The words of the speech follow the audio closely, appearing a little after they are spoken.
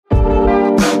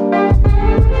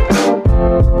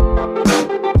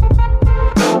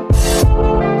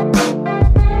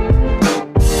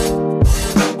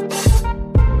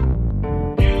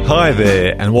Hi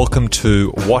there, and welcome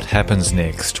to What Happens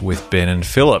Next with Ben and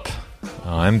Philip.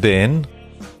 I'm Ben.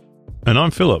 And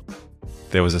I'm Philip.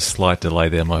 There was a slight delay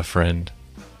there, my friend.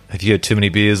 Have you had too many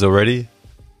beers already?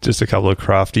 Just a couple of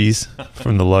crafties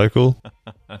from the local.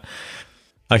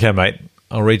 Okay, mate.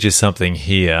 I'll read you something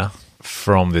here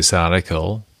from this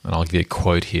article, and I'll give you a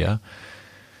quote here.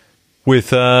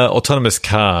 With autonomous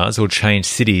cars, it will change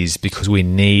cities because we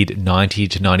need 90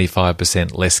 to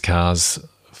 95% less cars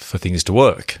for things to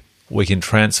work. We can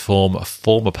transform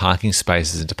former parking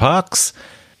spaces into parks.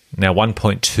 Now,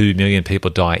 1.2 million people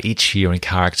die each year in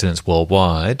car accidents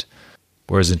worldwide,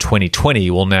 whereas in 2020,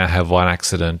 we'll now have one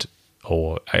accident,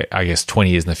 or I guess 20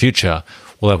 years in the future,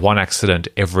 we'll have one accident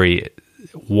every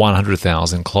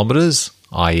 100,000 kilometres,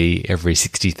 i.e. every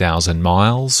 60,000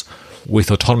 miles.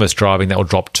 With autonomous driving, that will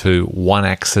drop to one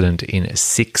accident in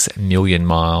 6 million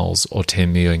miles or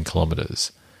 10 million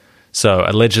kilometres. So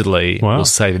allegedly, we'll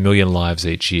save 1 million lives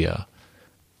each year.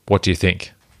 What do you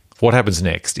think? What happens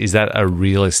next? Is that a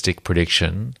realistic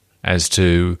prediction as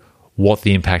to what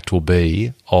the impact will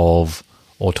be of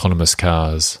autonomous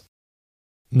cars?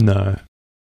 No.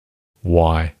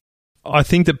 Why? I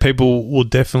think that people will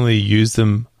definitely use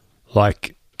them,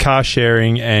 like car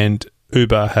sharing and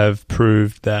Uber have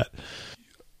proved that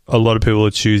a lot of people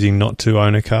are choosing not to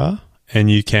own a car,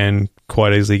 and you can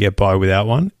quite easily get by without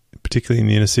one, particularly in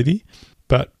the inner city.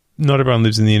 But not everyone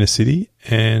lives in the inner city,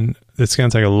 and it's going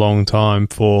to take a long time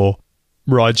for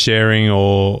ride sharing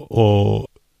or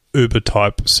Uber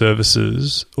type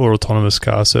services or autonomous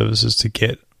car services to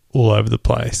get all over the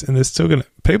place. And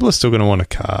people are still going to want a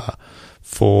car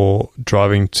for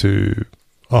driving to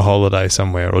a holiday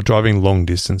somewhere or driving long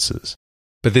distances.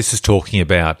 But this is talking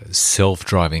about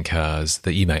self-driving cars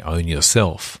that you may own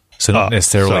yourself. So not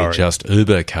necessarily just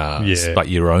Uber cars, but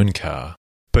your own car.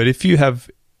 But if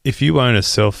you own a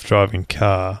self-driving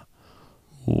car,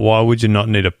 why would you not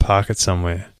need to park it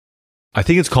somewhere? I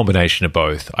think it's a combination of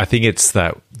both. I think it's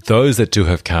that those that do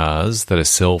have cars that are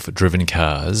self-driven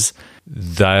cars,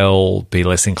 they'll be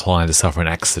less inclined to suffer an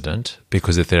accident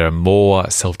because if there are more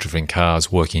self-driven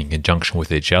cars working in conjunction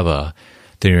with each other,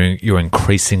 then you're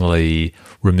increasingly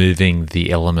removing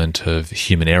the element of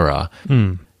human error.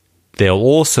 There'll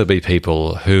also be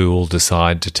people who will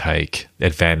decide to take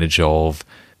advantage of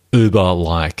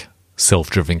Uber-like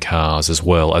self-driven cars as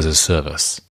well as a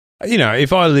service. You know,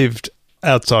 if I lived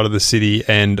outside of the city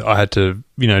and I had to,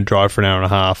 drive for an hour and a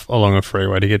half along a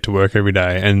freeway to get to work every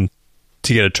day, and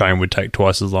to get a train would take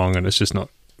twice as long and it's just not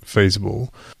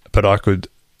feasible, but I could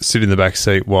sit in the back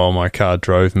seat while my car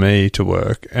drove me to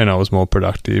work and I was more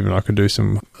productive and I could do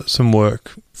some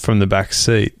work from the back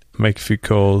seat, make a few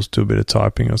calls, do a bit of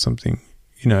typing or something.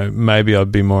 Maybe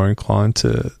I'd be more inclined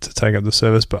to take up the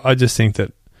service. But I just think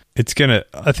that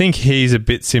I think he's a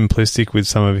bit simplistic with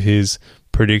some of his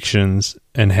predictions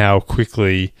and how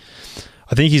quickly.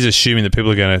 I think he's assuming that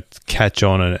people are going to catch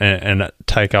on and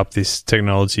take up this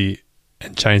technology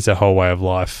and change their whole way of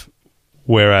life.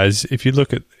 Whereas if you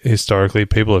look at historically,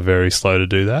 people are very slow to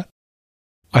do that.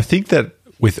 I think that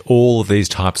with all of these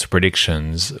types of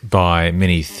predictions by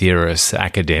many theorists,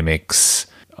 academics,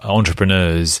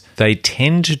 entrepreneurs, they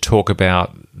tend to talk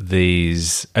about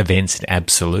these events in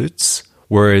absolutes,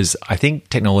 whereas I think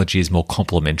technology is more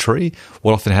complementary.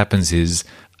 What often happens is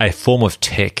a form of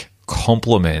tech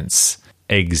complements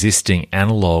existing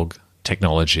analog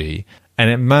technology, and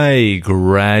it may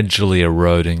gradually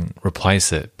erode and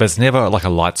replace it, but it's never like a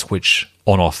light switch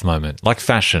on-off moment. Like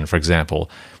fashion, for example.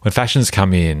 When fashions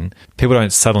come in, people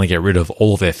don't suddenly get rid of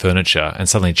all of their furniture and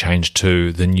suddenly change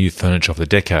to the new furniture of the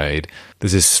decade.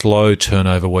 There's this slow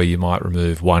turnover where you might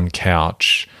remove one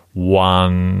couch,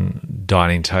 one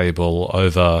dining table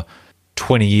over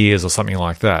 20 years or something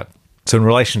like that. So in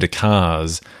relation to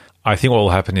cars, I think what will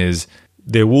happen is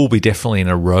there will be definitely an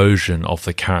erosion of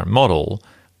the current model,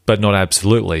 but not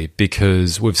absolutely,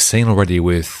 because we've seen already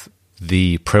with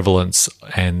the prevalence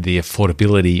and the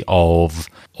affordability of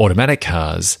automatic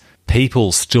cars,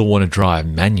 people still want to drive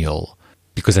manual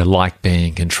because they like being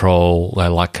in control, they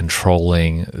like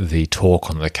controlling the torque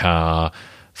on the car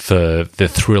for the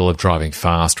thrill of driving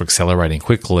fast or accelerating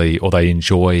quickly, or they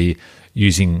enjoy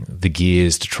using the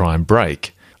gears to try and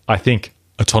brake. I think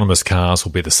autonomous cars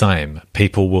will be the same.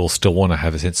 People will still want to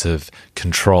have a sense of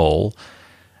control,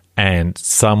 and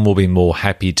some will be more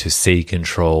happy to see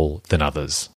control than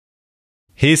others.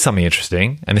 Here's something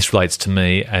interesting, and this relates to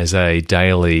me as a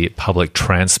daily public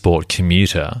transport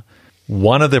commuter.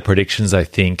 One of the predictions, I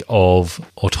think, of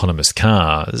autonomous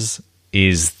cars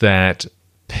is that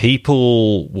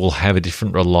people will have a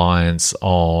different reliance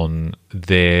on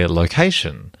their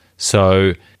location.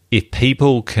 So if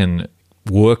people can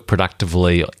work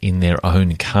productively in their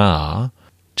own car,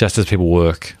 just as people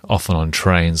work often on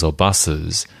trains or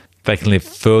buses, they can live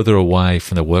further away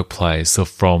from the workplace or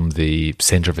from the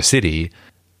centre of a city,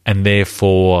 and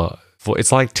therefore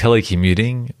it's like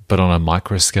telecommuting but on a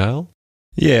micro scale.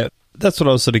 Yeah, that's what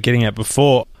I was sort of getting at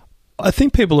before. I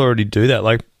think people already do that.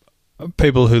 Like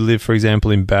people who live, for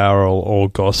example, in Bowral or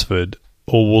Gosford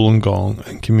or Wollongong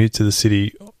and commute to the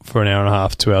city for an hour and a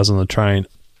half, 2 hours on the train,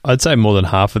 I'd say more than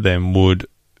half of them would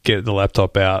get the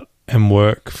laptop out and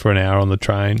work for an hour on the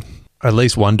train, at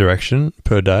least one direction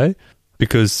per day,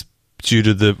 because due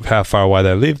to how far away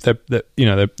they live,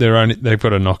 they've got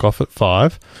to knock off at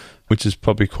 5, which is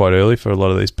probably quite early for a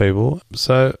lot of these people.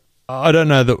 So I don't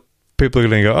know that people are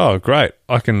going to go, oh, great,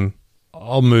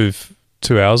 I'll move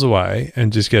 2 hours away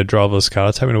and just get a driverless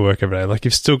car to take me to work every day. Like,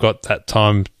 you've still got that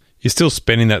time. You're still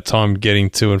spending that time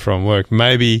getting to and from work.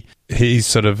 Maybe he's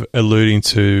sort of alluding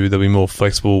to there'll be more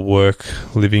flexible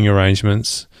living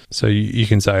arrangements. So you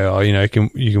can say,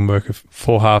 you can work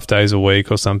 4 half days a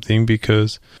week or something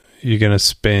because you're going to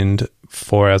spend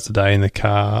 4 hours a day in the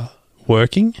car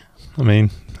working. I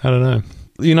mean, I don't know.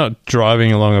 You're not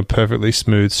driving along a perfectly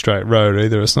smooth, straight road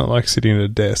either. It's not like sitting at a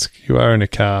desk. You are in a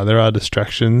car. There are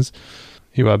distractions.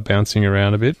 You are bouncing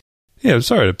around a bit. Yeah, I'm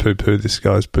sorry to poo-poo this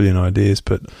guy's brilliant ideas,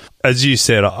 but as you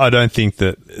said, I don't think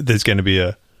that there's going to be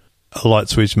a light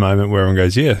switch moment where everyone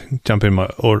goes, yeah, jump in my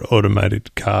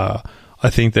automated car.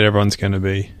 I think that everyone's going to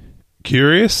be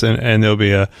curious and there'll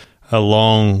be a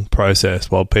long process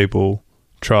while people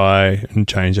try and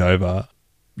change over.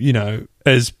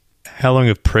 As how long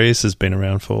have Priuses been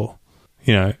around for?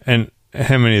 And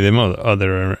how many of them are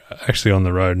there actually on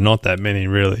the road? Not that many,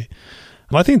 really.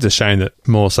 I think it's a shame that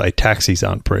more, say, taxis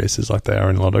aren't Priuses like they are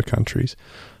in a lot of countries.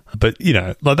 But,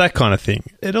 like that kind of thing,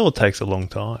 it all takes a long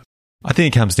time. I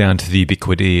think it comes down to the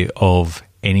ubiquity of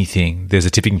anything. There's a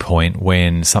tipping point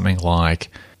when something like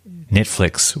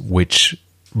Netflix, which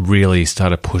really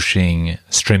started pushing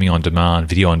streaming on demand,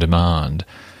 video on demand,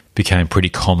 became pretty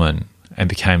common and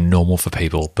became normal for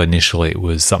people. But initially it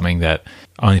was something that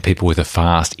only people with a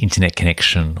fast internet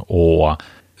connection or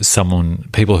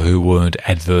people who weren't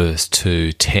adverse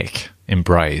to tech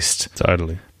embraced.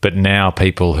 Totally. But now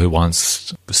people who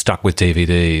once stuck with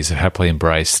DVDs have happily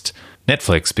embraced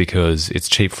Netflix because it's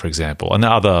cheap, for example, and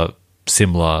other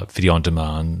similar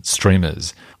video-on-demand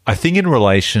streamers. I think in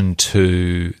relation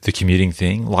to the commuting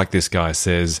thing, like this guy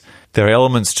says, there are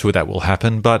elements to it that will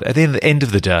happen, but at the end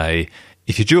of the day,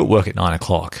 if you're due at work at 9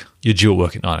 o'clock, you're due at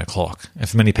work at 9 o'clock. And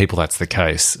for many people, that's the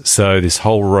case. So this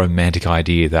whole romantic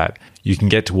idea that you can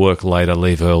get to work later,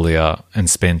 leave earlier, and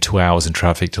spend 2 hours in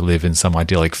traffic to live in some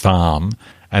idyllic farm,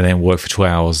 and then work for 2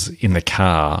 hours in the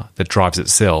car that drives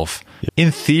itself,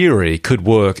 in theory, could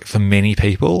work for many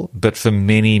people, but for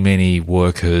many, many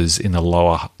workers in the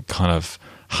lower kind of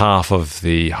half of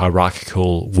the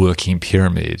hierarchical working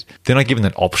pyramid, they're not given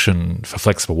that option for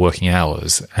flexible working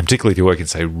hours. And particularly if you work in,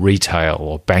 say, retail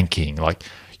or banking, like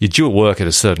you're due at work at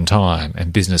a certain time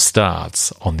and business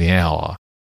starts on the hour.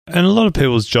 And a lot of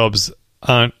people's jobs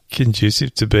aren't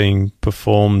conducive to being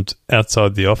performed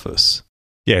outside the office.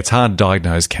 Yeah, it's hard to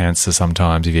diagnose cancer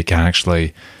sometimes if you can't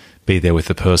actually be there with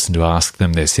the person to ask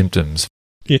them their symptoms.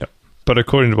 Yeah, but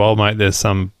according to old mate,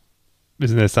 isn't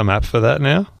there some app for that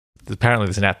now? Apparently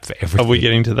there's an app for everything. Are we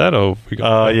getting to that?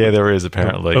 Yeah, there is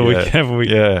apparently.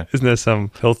 Yeah. Isn't there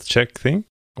some health check thing?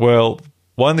 Well,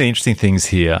 one of the interesting things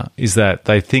here is that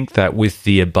they think that with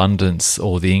the abundance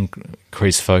or the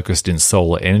increased focus in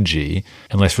solar energy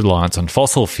and less reliance on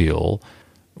fossil fuel,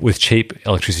 with cheap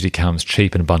electricity comes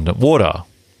cheap and abundant water,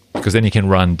 because then you can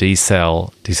run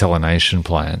desalination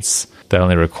plants. They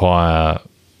only require,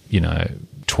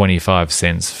 25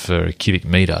 cents for a cubic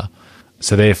meter.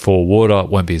 So therefore, water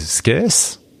won't be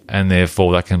scarce, and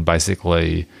therefore that can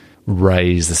basically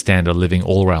raise the standard of living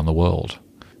all around the world.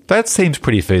 That seems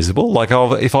pretty feasible. Like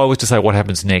if I was to say what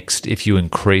happens next if you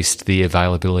increased the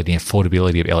availability and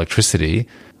affordability of electricity,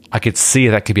 I could see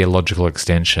that could be a logical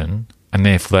extension, and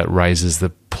therefore that raises the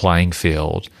playing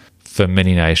field for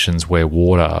many nations where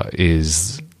water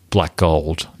is black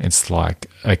gold. It's like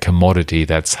a commodity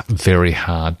that's very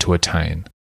hard to attain.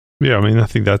 Yeah, I mean, I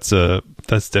think that's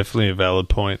definitely a valid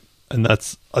point, and I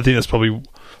think that's probably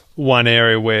one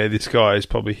area where this guy is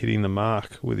probably hitting the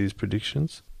mark with his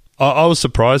predictions. I was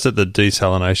surprised at the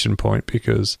desalination point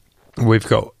because we've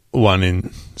got one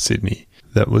in Sydney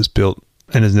that was built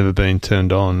and has never been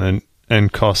turned on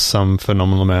and costs some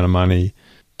phenomenal amount of money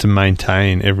to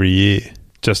maintain every year,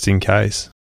 just in case.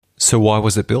 So why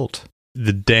was it built?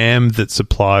 The dam that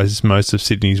supplies most of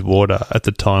Sydney's water at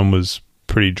the time was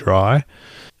pretty dry,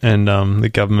 and the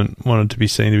government wanted to be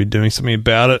seen to be doing something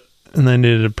about it, and they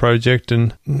needed a project,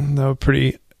 and they were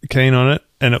pretty keen on it,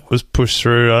 and it was pushed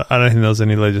through. I don't think there was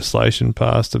any legislation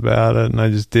passed about it, and they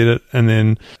just did it, and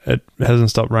then it hasn't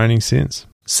stopped raining since.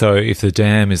 So if the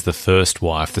dam is the first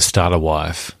wife, the starter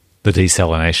wife, the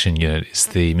desalination unit is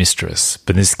the mistress.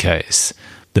 But in this case,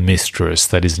 the mistress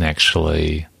that isn't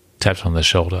actually tapped on the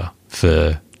shoulder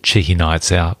for cheeky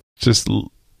nights out. It's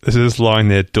just lying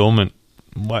there dormant,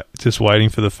 just waiting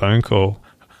for the phone call.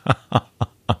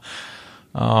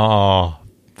 Oh,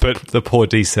 but the poor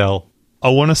desal. I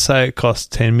want to say it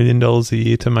costs $10 million a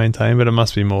year to maintain, but it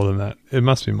must be more than that.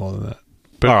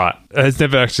 But all right. It's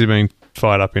never actually been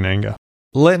fired up in anger.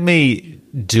 Let me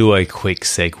do a quick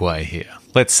segue here.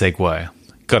 Let's segue.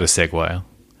 Got to segue.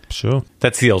 Sure.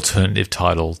 That's the alternative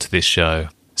title to this show,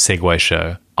 Segue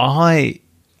Show. I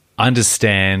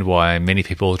understand why many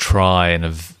people try and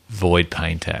avoid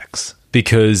paying tax,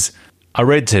 because I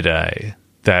read today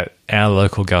that our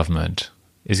local government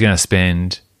is going to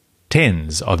spend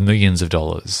tens of millions of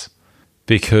dollars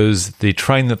because the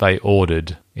train that they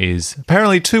ordered is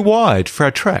apparently too wide for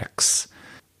our tracks.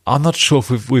 I'm not sure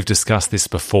if we've discussed this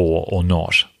before or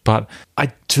not, but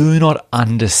I do not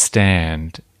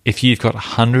understand if you've got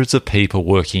hundreds of people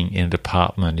working in a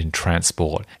department in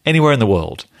transport anywhere in the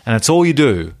world, and that's all you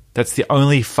do. That's the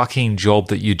only fucking job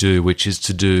that you do, which is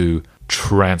to do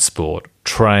transport.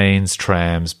 Trains,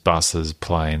 trams, buses,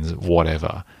 planes,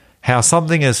 whatever. How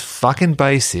something as fucking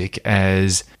basic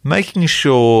as making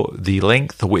sure the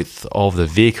length, the width of the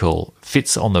vehicle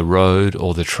fits on the road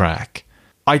or the track.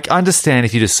 I understand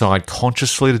if you decide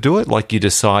consciously to do it, like you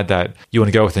decide that you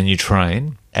want to go with a new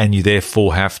train and you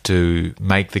therefore have to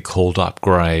make the call to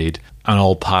upgrade an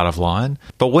old part of line.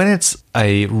 But when it's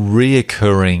a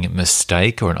reoccurring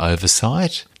mistake or an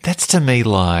oversight, that's to me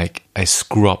like a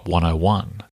screw-up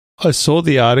 101. I saw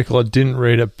the article, I didn't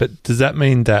read it, but does that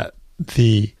mean that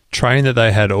the train that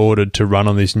they had ordered to run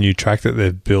on this new track that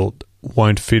they've built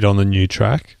won't fit on the new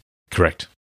track? Correct.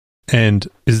 And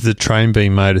is the train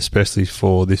being made especially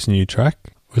for this new track?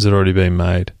 Or has it already been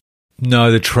made?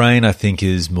 No, the train I think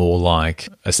is more like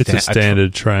it's a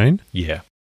standard train? Yeah.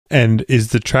 And is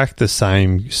the track the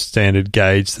same standard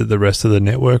gauge that the rest of the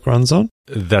network runs on?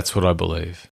 That's what I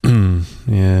believe.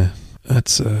 Yeah,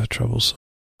 that's troublesome.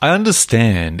 I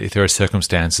understand if there are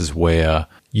circumstances where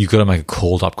you've got to make a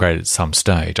call to upgrade at some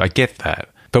stage. I get that.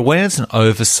 But when it's an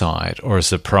oversight or a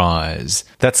surprise,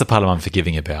 that's the part I'm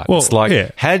unforgiving about. Well, it's like,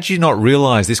 yeah. How did you not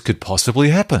realise this could possibly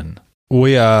happen?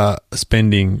 We are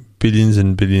spending billions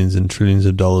and billions and trillions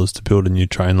of dollars to build a new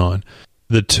train line.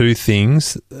 The two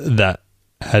things that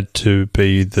had to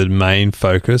be the main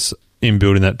focus in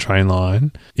building that train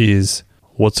line is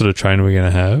what sort of train are we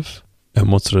going to have and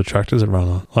what sort of tractors it run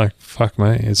on. Like, fuck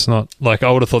me. It's not like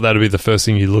I would have thought that would be the first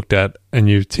thing you looked at and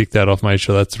you ticked that off, made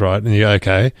sure that's right. And you go,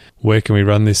 okay, where can we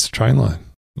run this train line?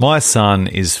 My son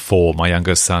is 4. My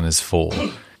youngest son is 4.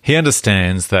 He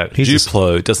understands that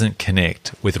Duplo doesn't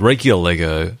connect with regular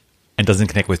Lego and doesn't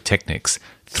connect with Technics.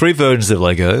 3 versions of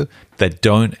Lego that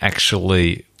don't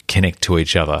actually connect to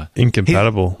each other.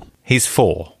 Incompatible. He's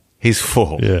 4. He's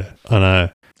 4. Yeah, I know.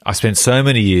 I spent so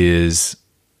many years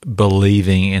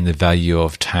believing in the value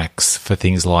of tax for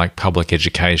things like public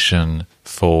education,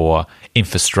 for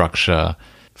infrastructure,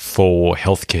 for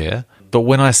healthcare. But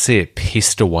when I see it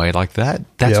pissed away like that,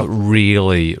 that's what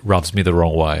really rubs me the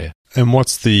wrong way. And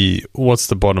what's the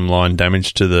bottom line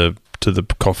damage to the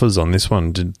coffers on this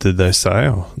one? Did they say,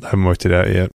 or they haven't worked it out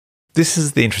yet? This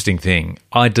is the interesting thing.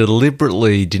 I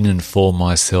deliberately didn't inform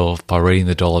myself by reading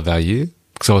the dollar value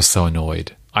because I was so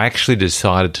annoyed. I actually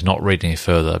decided to not read any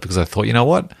further because I thought, you know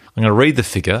what? I'm going to read the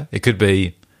figure. It could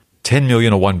be 10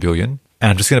 million or 1 billion.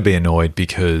 And I'm just going to be annoyed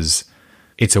because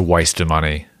it's a waste of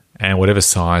money. And whatever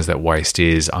size that waste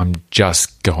is, I'm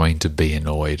just going to be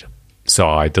annoyed. So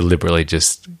I deliberately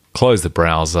just close the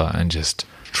browser and just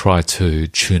try to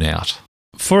tune out.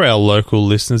 For our local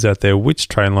listeners out there, which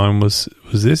train line was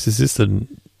this? Is this the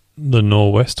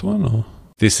Norwest one? Or?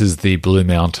 This is the Blue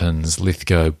Mountains,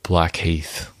 Lithgow,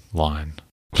 Blackheath line.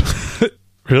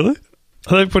 Really?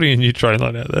 Are they putting a new train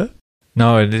line out there?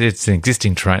 No, it's an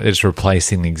existing train. They're just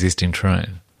replacing the existing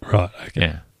train. Right, okay.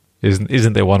 Yeah.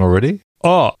 Isn't there one already?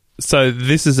 Oh, so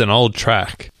this is an old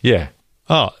track. Yeah.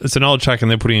 Oh, it's an old track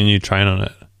and they're putting a new train on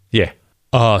it. Yeah.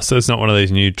 Oh, so it's not one of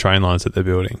these new train lines that they're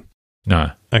building?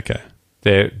 No. Okay.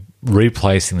 They're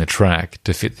replacing the track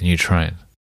to fit the new train.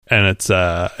 And it's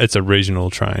a regional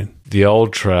train. The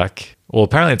old track, well,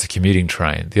 apparently it's a commuting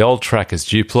train. The old track is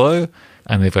Duplo,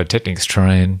 and they've got a Technics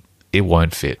train. It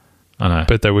won't fit. I know.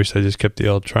 But they wish they just kept the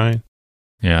old train.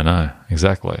 Yeah, I know.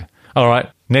 Exactly. All right.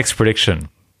 Next prediction.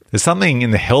 There's something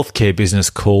in the healthcare business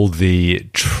called the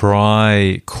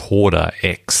Tricorder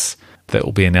X. that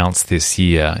will be announced this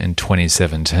year in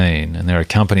 2017, and there are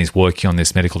companies working on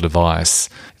this medical device.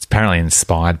 It's apparently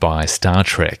inspired by Star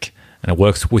Trek, and it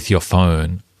works with your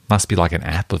phone. Must be like an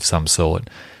app of some sort,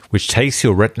 which takes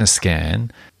your retina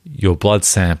scan, your blood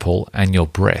sample, and your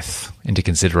breath into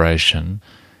consideration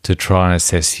to try and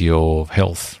assess your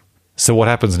health. So what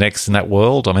happens next in that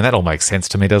world? I mean, that all makes sense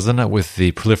to me, doesn't it? With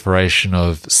the proliferation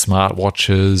of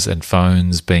smartwatches and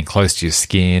phones being close to your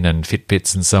skin and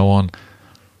Fitbits and so on,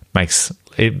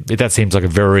 that seems like a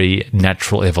very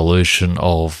natural evolution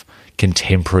of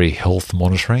contemporary health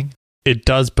monitoring. It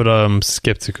does, but I'm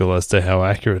skeptical as to how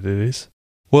accurate it is.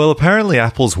 Well, apparently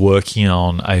Apple's working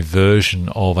on a version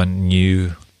of a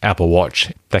new Apple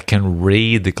Watch that can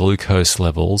read the glucose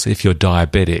levels if you're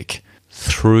diabetic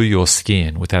through your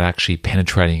skin without actually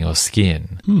penetrating your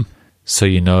skin. So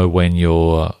you know when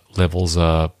your levels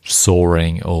are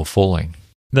soaring or falling.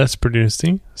 That's pretty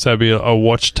interesting. So it'd be a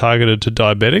watch targeted to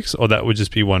diabetics, or that would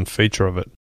just be one feature of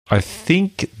it? I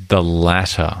think the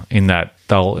latter, in that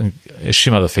they'll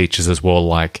assume other features as well,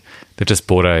 like they've just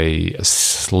bought a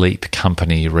sleep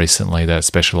company recently that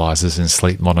specializes in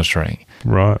sleep monitoring.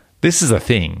 Right. This is a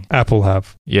thing. Apple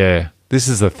have. Yeah. This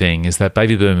is the thing, is that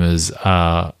baby boomers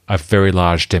are a very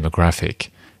large demographic.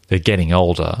 They're getting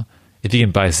older. If you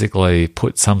can basically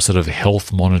put some sort of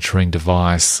health monitoring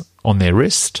device on their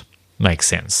wrist, makes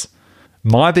sense.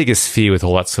 My biggest fear with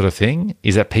all that sort of thing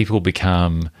is that people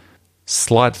become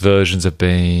slight versions of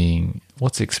being,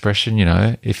 what's the expression,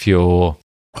 if you're...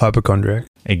 Hypochondriac.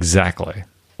 Exactly.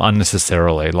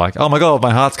 Unnecessarily. Like, oh my God,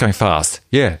 my heart's going fast.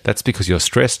 Yeah, that's because you're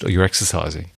stressed or you're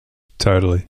exercising.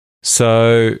 Totally.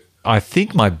 So I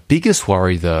think my biggest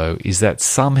worry, though, is that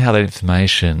somehow that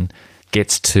information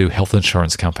gets to health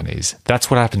insurance companies. That's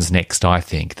what happens next, I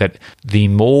think. That the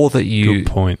more that you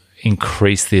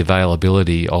increase the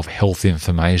availability of health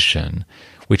information,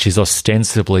 which is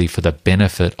ostensibly for the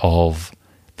benefit of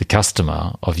the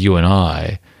customer, of you and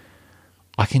I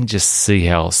can just see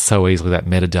how so easily that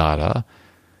metadata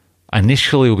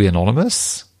initially will be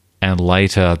anonymous, and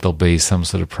later there'll be some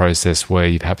sort of process where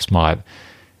you perhaps might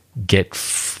get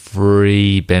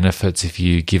free benefits if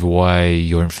you give away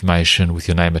your information with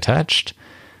your name attached.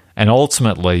 And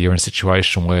ultimately, you're in a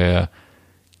situation where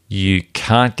you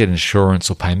can't get insurance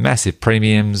or pay massive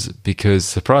premiums because,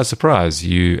 surprise, surprise,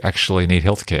 you actually need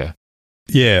healthcare.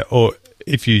 Yeah, or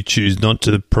if you choose not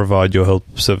to provide your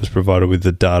health service provider with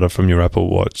the data from your Apple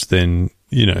Watch, then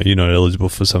you're not eligible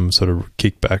for some sort of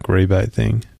kickback rebate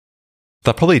thing.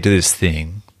 They'll probably do this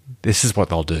thing. This is what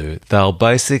they'll do. There'll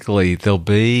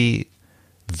be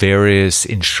various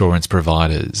insurance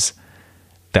providers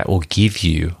that will give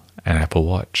you an Apple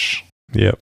Watch.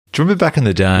 Yep. Do you remember back in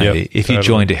the day, if you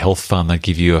joined a health fund, they'd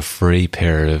give you a free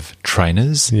pair of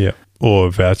trainers? Yeah. Or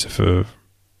a voucher for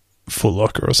Foot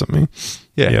Locker or something.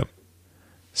 Yeah. Yep.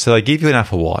 So they give you an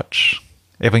Apple Watch.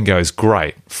 Everyone goes,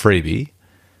 great, freebie.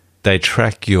 They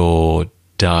track your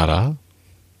data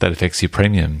that affects your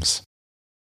premiums.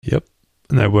 Yep.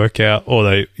 And they work out, or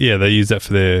they use that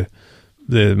for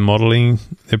their modelling,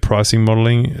 their pricing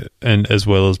modelling, and as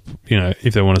well as,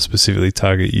 if they want to specifically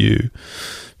target you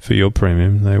for your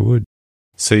premium, they would.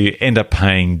 So you end up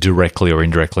paying directly or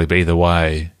indirectly, but either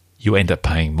way, you end up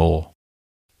paying more.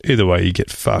 Either way, you get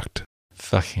fucked.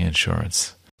 Fucking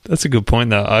insurance. That's a good point,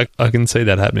 though. I can see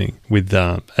that happening with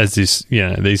as this,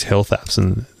 these health apps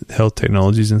and health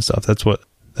technologies and stuff. That's what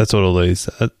all these.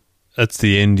 That's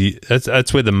the end.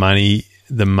 That's where the money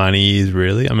is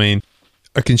really. I mean,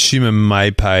 a consumer may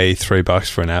pay $3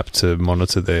 for an app to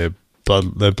monitor their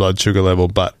blood sugar level,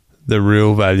 but the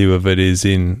real value of it is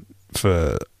in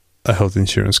for a health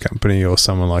insurance company or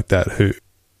someone like that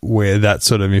where that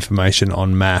sort of information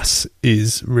en masse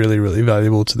is really, really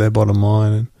valuable to their bottom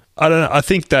line. And I don't know. I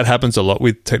think that happens a lot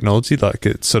with technology. Like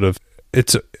it's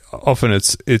often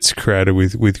created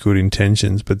with good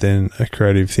intentions, but then a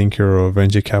creative thinker or a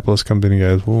venture capitalist company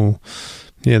goes, well,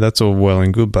 yeah, that's all well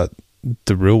and good, but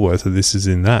the real worth of this is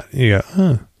in that. You go,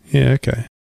 oh, yeah, okay.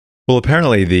 Well,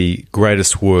 apparently the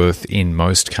greatest worth in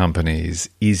most companies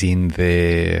is in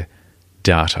their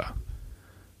data.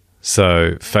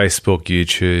 So Facebook,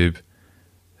 YouTube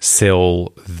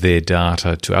sell their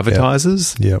data to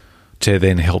advertisers to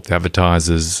then help the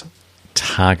advertisers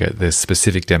target their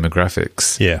specific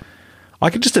demographics. Yeah. I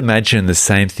can just imagine the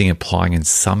same thing applying in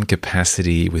some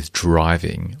capacity with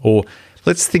driving. Or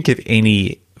let's think of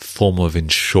any form of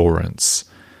insurance.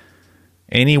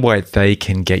 Any way they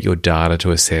can get your data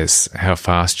to assess how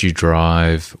fast you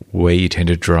drive, where you tend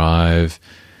to drive.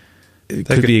 It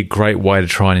could be a great way to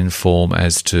try and inform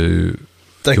as to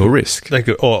your risk. They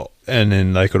could, and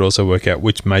then they could also work out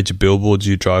which major billboards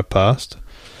you drive past,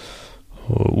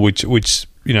 or which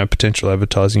potential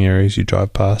advertising areas you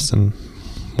drive past and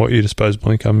what your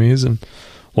disposable income is and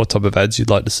what type of ads you'd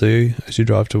like to see as you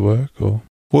drive to work? Or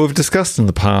Well, we've discussed in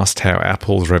the past how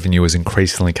Apple's revenue is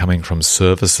increasingly coming from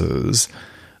services,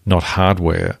 not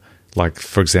hardware, like,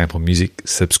 for example, music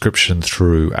subscription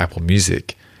through Apple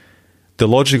Music. The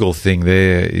logical thing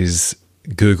there is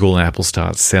Google and Apple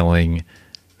start selling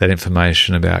that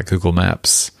information about Google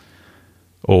Maps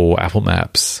or Apple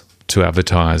Maps to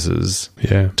advertisers,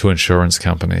 to insurance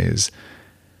companies.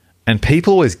 And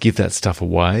people always give that stuff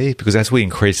away because as we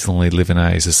increasingly live in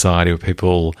a society where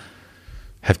people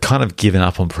have kind of given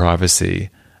up on privacy,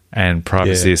 and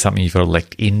privacy is something you've got to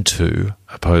elect into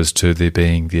opposed to there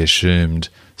being the assumed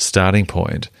starting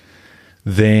point,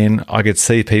 then I could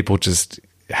see people just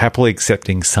happily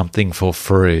accepting something for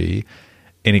free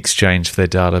in exchange for their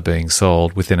data being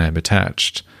sold with their name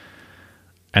attached.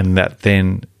 And that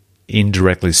then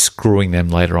indirectly screwing them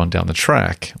later on down the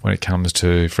track when it comes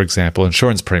to, for example,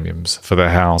 insurance premiums for their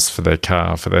house, for their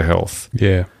car, for their health.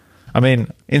 Yeah. I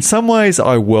mean, in some ways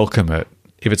I welcome it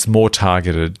if it's more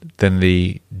targeted than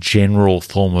the general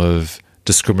form of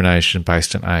discrimination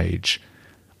based on age.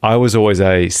 I was always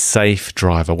a safe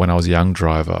driver when I was a young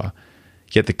driver,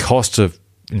 yet the cost of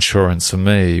insurance for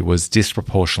me was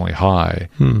disproportionately high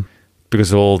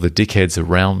because of all the dickheads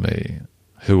around me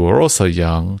who were also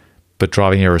young but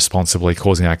driving irresponsibly,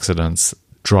 causing accidents,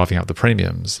 driving up the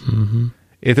premiums. Mm-hmm.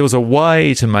 If there was a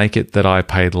way to make it that I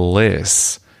paid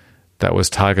less, that was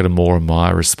targeted more on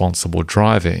my responsible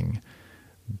driving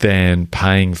than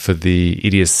paying for the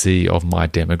idiocy of my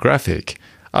demographic,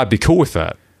 I'd be cool with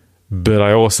that. But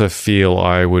I also feel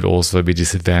I would also be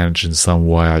disadvantaged in some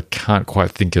way I can't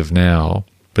quite think of now,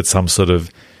 but some sort of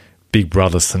Big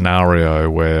Brother scenario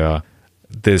where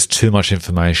there's too much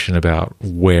information about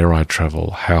where I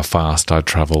travel, how fast I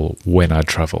travel, when I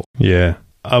travel. Yeah.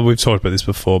 We've talked about this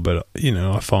before, but,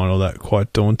 I find all that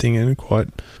quite daunting and quite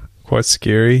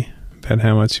scary about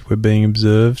how much we're being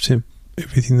observed in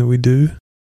everything that we do.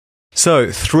 So,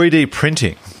 3D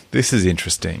printing. This is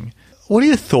interesting. What are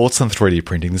your thoughts on 3D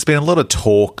printing? There's been a lot of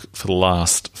talk for the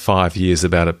last 5 years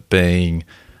about it being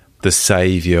the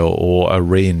saviour or a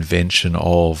reinvention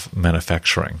of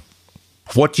manufacturing.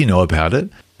 What do you know about it,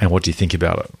 and what do you think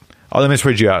about it? Let me just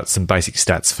read you out some basic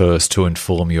stats first to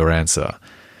inform your answer.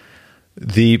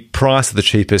 The price of the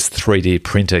cheapest 3D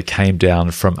printer came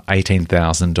down from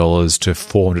 $18,000 to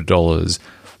 $400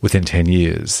 within 10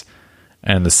 years.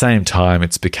 And at the same time,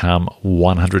 it's become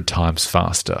 100 times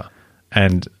faster.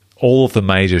 And all of the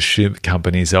major shoe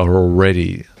companies are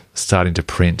already starting to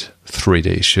print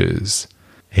 3D shoes.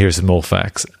 Here are some more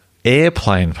facts.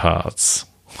 Airplane parts,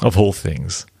 of all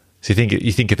things. So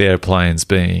you think of airplanes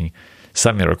being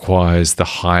something that requires the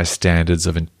highest standards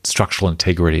of structural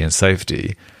integrity and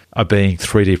safety, are being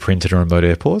 3D printed in remote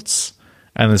airports.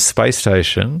 And the space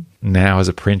station now has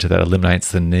a printer that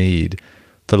eliminates the need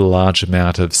for the large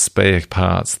amount of spare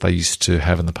parts they used to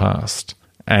have in the past.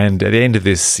 And at the end of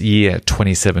this year,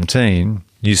 2017,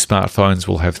 new smartphones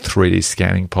will have 3D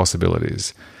scanning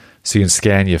possibilities. So you can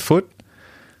scan your foot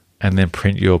and then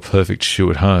print your perfect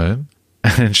shoe at home.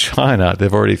 And in China,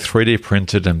 they've already 3D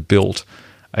printed and built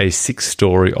a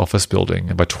 6-story office building.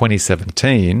 And by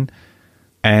 2017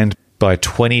 and by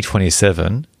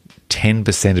 2027,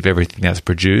 10% of everything that's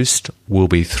produced will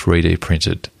be 3D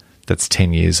printed. That's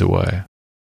 10 years away.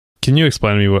 Can you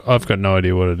explain to me what... I've got no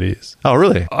idea what it is. Oh,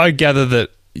 really? I gather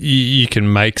that you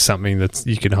can make something that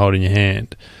you can hold in your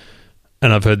hand.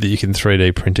 And I've heard that you can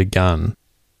 3D print a gun,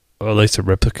 or at least a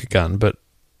replica gun. But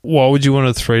why would you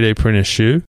want to 3D print a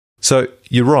shoe? So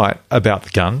you're right about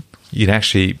the gun.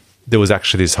 There was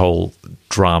actually this whole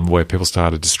drama where people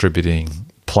started distributing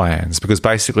plans because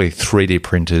basically 3D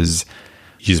printers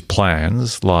use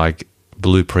plans like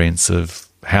blueprints of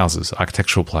houses,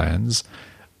 architectural plans,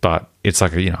 but it's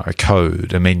like a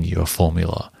code, a menu, a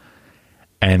formula.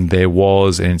 And there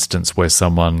was an instance where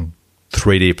someone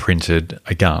 3D printed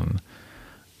a gun,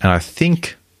 and I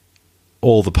think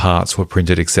all the parts were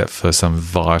printed except for some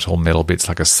vital metal bits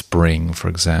like a spring, for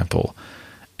example,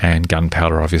 and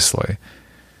gunpowder, obviously.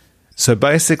 So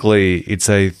basically, it's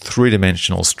a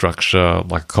three-dimensional structure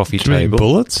like a coffee Do you mean table.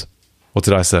 bullets? What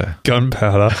did I say?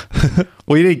 Gunpowder.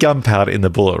 Well, you need gunpowder in the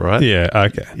bullet, right? Yeah,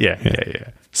 okay. Yeah.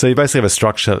 So you basically have a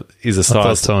structure that is a I thought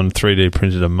size... someone 3D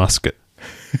printed a musket.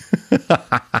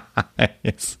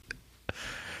 Yes.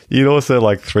 You'd also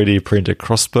 3D print a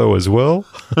crossbow as well.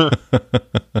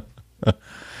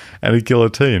 And a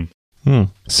guillotine.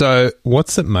 So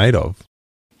what's it made of?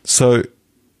 So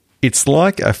it's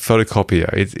like a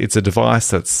photocopier. It's a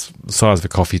device that's the size of a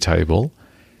coffee table,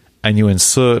 and you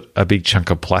insert a big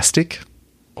chunk of plastic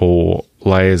or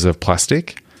layers of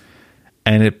plastic,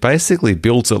 And it basically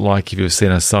builds it like if you've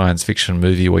seen a science fiction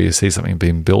movie where you see something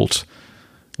being built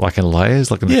like in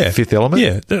layers, like in the Fifth Element.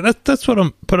 Yeah, that's what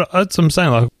I'm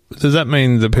saying. Like, does that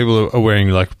mean that people are wearing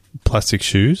like plastic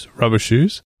shoes, rubber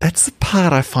shoes? That's the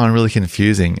part I find really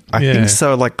confusing. I think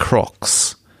so, like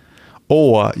Crocs.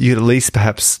 Or you'd at least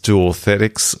perhaps do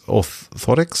orthotics,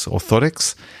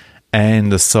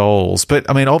 and the soles. But,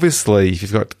 I mean, obviously, if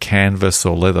you've got canvas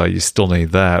or leather, you still need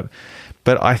that.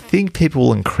 But I think people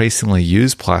will increasingly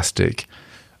use plastic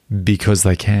because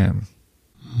they can.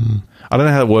 I don't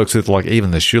know how it works with, like,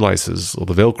 even the shoelaces or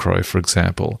the Velcro, for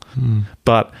example.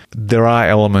 But there are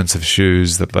elements of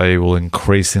shoes that they will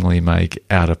increasingly make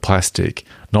out of plastic,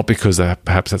 not because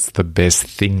perhaps that's the best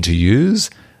thing to use,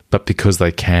 but because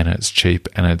they can, and it's cheap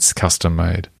and it's custom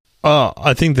made. Oh,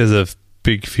 I think there's a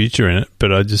big future in it,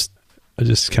 but I just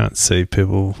can't see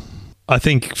people. I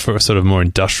think for sort of more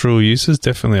industrial uses,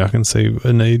 definitely I can see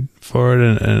a need for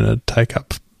it and a take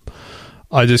up.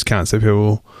 I just can't see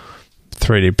people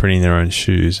 3D printing their own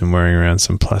shoes and wearing around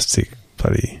some plastic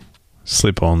bloody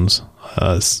slip-ons.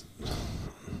 I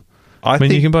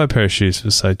mean, you can buy a pair of shoes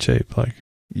for so cheap. Like,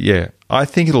 yeah, I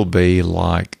think it'll be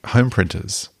like home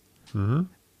printers.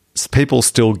 People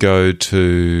still go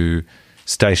to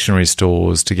stationery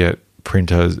stores to get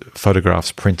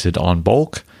photographs printed on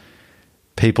bulk.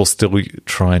 People still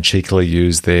try and cheekily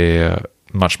use their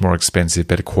much more expensive,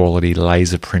 better quality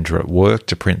laser printer at work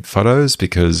to print photos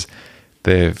because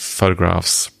their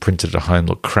photographs printed at home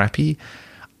look crappy.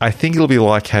 I think it'll be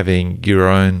like having your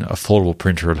own affordable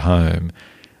printer at home,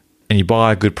 and you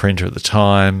buy a good printer at the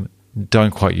time,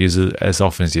 don't quite use it as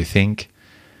often as you think,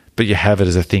 but you have it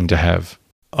as a thing to have.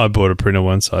 I bought a printer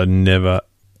once. I never,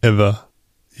 ever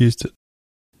used it.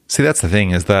 See, that's the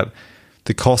thing, is that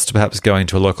the cost of perhaps going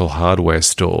to a local hardware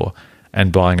store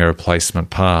and buying a replacement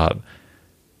part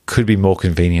could be more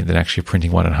convenient than actually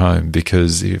printing one at home,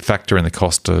 because you factor in the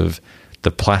cost of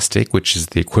the plastic, which is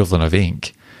the equivalent of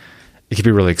ink. It could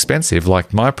be really expensive.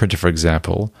 Like my printer, for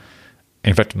example,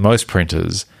 in fact, most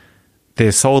printers,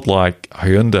 they're sold like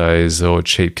Hyundais or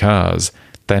cheap cars.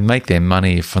 They make their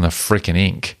money from the freaking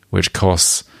ink, which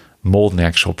costs more than the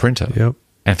actual printer. Yep.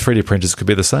 And 3D printers could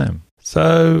be the same.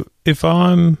 So if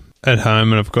I'm at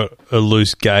home and I've got a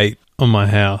loose gate on my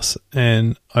house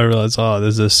and I realise,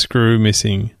 there's a screw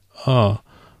missing. I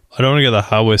don't want to go to the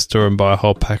hardware store and buy a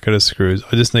whole packet of screws.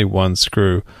 I just need one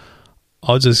screw.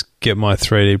 I'll just get my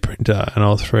 3D printer and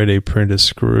I'll 3D print a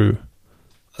screw.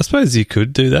 I suppose you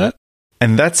could do that.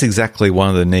 And that's exactly one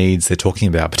of the needs they're talking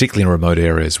about, particularly in remote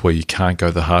areas where you can't go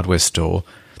to the hardware store.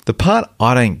 The part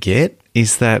I don't get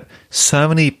is that so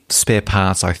many spare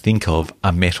parts I think of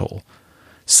are metal.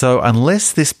 So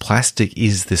unless this plastic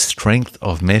is the strength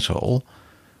of metal,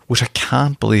 which I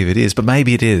can't believe it is, but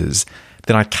maybe it is,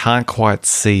 then I can't quite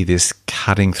see this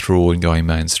cutting through and going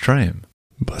mainstream.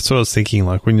 That's what I was thinking.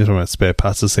 Like when you're talking about spare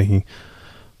parts, I was thinking,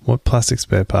 what plastic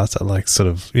spare parts are like sort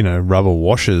of, rubber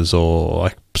washers or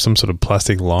like some sort of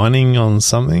plastic lining on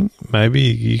something? Maybe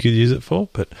you could use it for.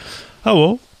 But, oh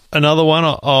well. Another one,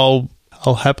 I'll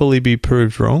happily be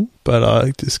proved wrong, but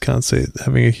I just can't see it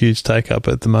having a huge take-up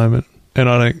at the moment. And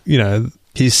I don't,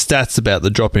 his stats about the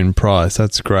drop in price,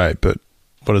 that's great, but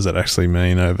what does that actually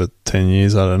mean over 10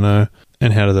 years? I don't know.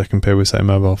 And how does that compare with, say,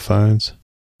 mobile phones?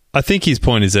 I think his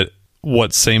point is that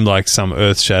what seemed like some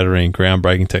earth-shattering,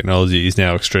 groundbreaking technology is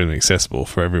now extremely accessible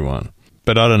for everyone.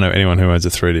 But I don't know anyone who owns a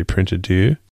 3D printer, do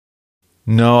you?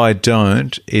 No, I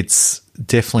don't. It's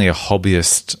definitely a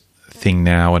hobbyist thing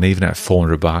now, and even at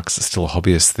 $400, it's still a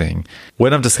hobbyist thing.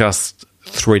 When I've discussed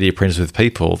 3D printers with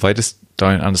people, they just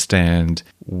don't understand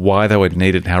why they would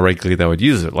need it and how regularly they would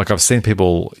use it. Like I've seen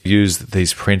people use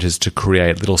these printers to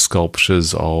create little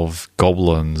sculptures of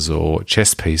goblins or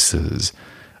chess pieces,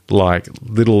 like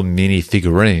little mini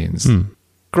figurines.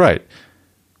 Great.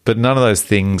 But none of those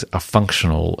things are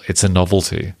functional. It's a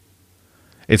novelty.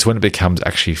 It's when it becomes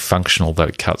actually functional that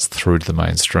it cuts through to the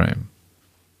mainstream.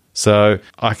 So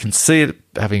I can see it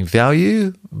having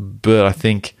value, but I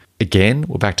think, again,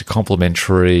 we're back to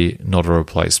complementary, not a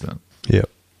replacement. Yep.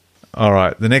 All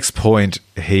right. The next point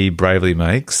he bravely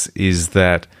makes is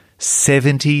that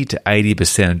 70 to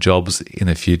 80% of jobs in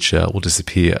the future will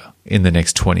disappear in the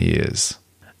next 20 years.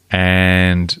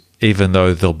 And even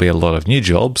though there'll be a lot of new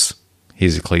jobs,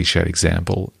 here's a cliched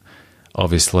example,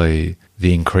 obviously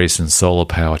the increase in solar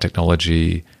power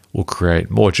technology will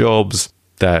create more jobs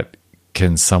that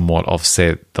can somewhat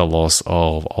offset the loss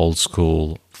of old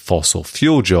school fossil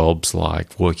fuel jobs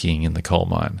like working in the coal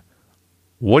mine.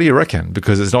 What do you reckon?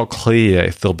 Because it's not clear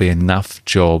if there'll be enough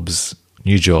jobs,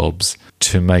 new jobs,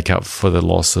 to make up for the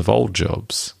loss of old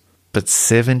jobs. But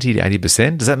 70 to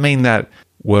 80%? Does that mean that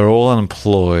we're all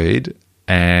unemployed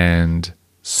and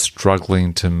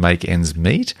struggling to make ends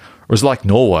meet? Or is it like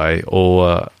Norway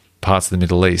or parts of the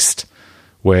Middle East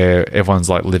where everyone's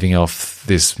like living off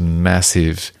this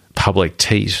massive public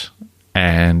teat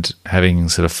and having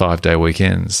sort of 5-day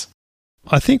weekends?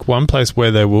 I think one place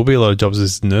where there will be a lot of jobs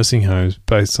is nursing homes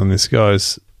based on this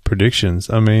guy's predictions.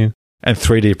 I mean... And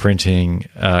 3D printing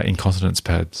incontinence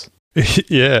pads.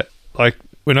 Yeah. Like,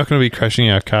 we're not going to be crashing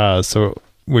our cars, so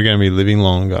we're going to be living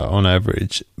longer on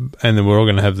average. And then we're all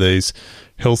going to have these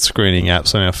health screening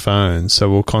apps on our phones,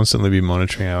 so we'll constantly be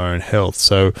monitoring our own health.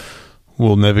 So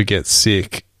we'll never get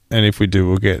sick. And if we do,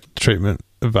 we'll get treatment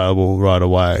available right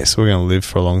away. So we're going to live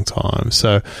for a long time.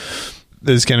 So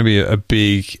there's going to be a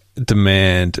big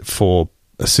demand for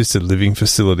assisted living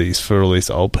facilities for all these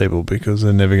old people because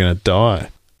they're never going to die.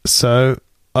 So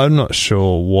I'm not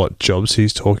sure what jobs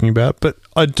he's talking about, but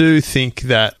I do think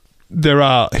that there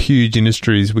are huge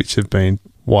industries which have been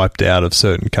wiped out of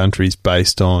certain countries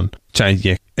based on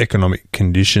changing economic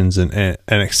conditions and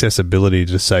accessibility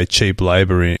to, say, cheap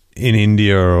labour in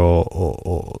India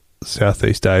or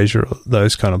Southeast Asia or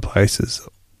those kind of places.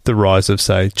 The rise of,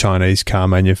 say, Chinese car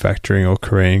manufacturing or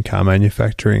Korean car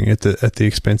manufacturing at the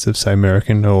expense of, say,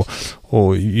 American or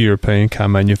European car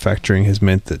manufacturing has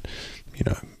meant that, you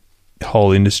know,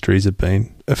 whole industries have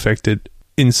been affected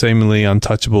in seemingly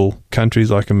untouchable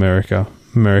countries like American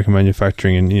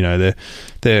manufacturing, and, you know,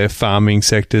 their farming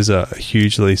sectors are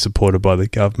hugely supported by the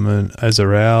government, as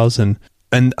are ours, and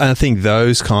I think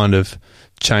those kind of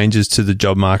changes to the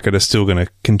job market are still going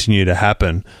to continue to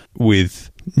happen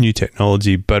with new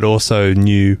technology, but also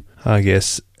new, I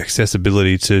guess,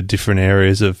 accessibility to different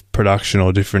areas of production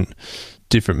or different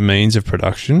means of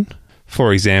production.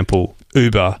 For example,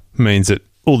 Uber means that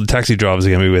all the taxi drivers are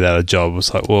going to be without a job.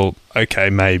 It's like, well, okay,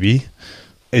 maybe.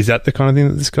 Is that the kind of thing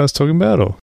that this guy's talking about?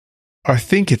 Or I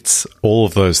think it's all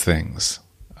of those things.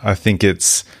 I think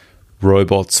it's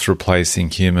robots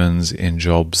replacing humans in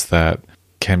jobs that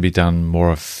can be done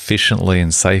more efficiently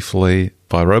and safely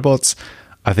by robots.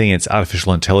 I think it's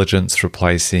artificial intelligence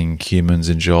replacing humans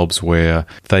in jobs where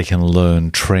they can learn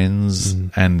trends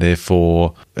and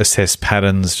therefore assess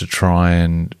patterns to try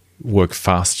and work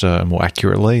faster and more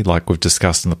accurately. Like we've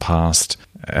discussed in the past,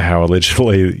 how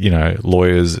allegedly, you know,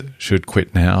 lawyers should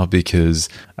quit now because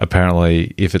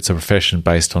apparently if it's a profession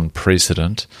based on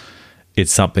precedent,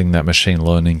 it's something that machine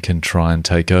learning can try and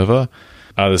take over.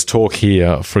 There's talk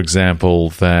here, for example,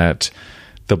 that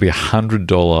there'll be a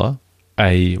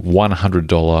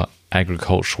 $100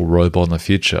 agricultural robot in the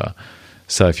future.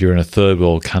 So if you're in a third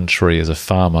world country as a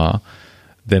farmer,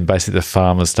 then basically the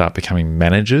farmers start becoming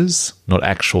managers, not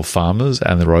actual farmers,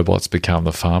 and the robots become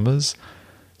the farmers.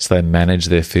 So they manage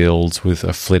their fields with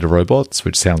a fleet of robots,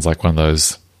 which sounds like one of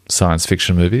those science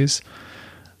fiction movies.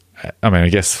 I mean, I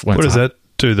guess... What does that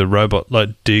do? The robot, like,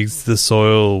 digs the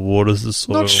soil, waters the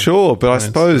soil? Not sure, but I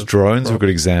suppose drones are a good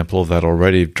example of that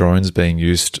already. Drones being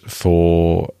used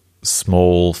for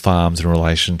small farms in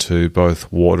relation to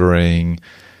both watering,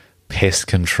 pest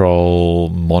control,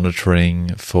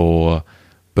 monitoring for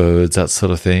birds, that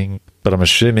sort of thing. But I'm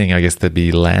assuming, I guess, there'd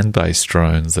be land-based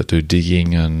drones that do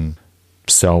digging and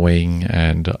sowing,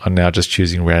 and I'm now just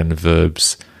choosing random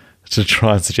verbs to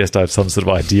try and suggest I have some sort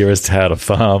of idea as to how to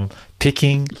farm.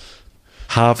 Picking,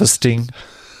 harvesting.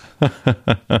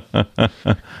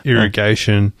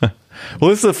 Irrigation. Well,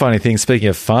 this is a funny thing. Speaking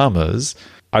of farmers,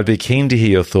 I'd be keen to hear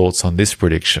your thoughts on this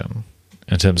prediction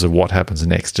in terms of what happens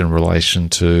next in relation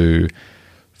to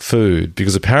food,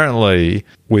 because apparently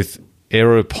with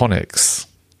aeroponics,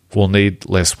 we'll need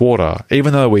less water,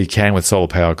 even though we can with solar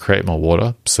power create more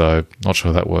water, so not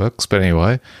sure that works, but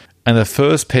anyway. And the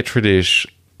first Petri dish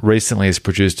recently has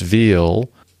produced veal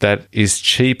that is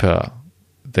cheaper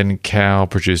than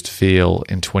cow-produced veal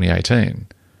in 2018.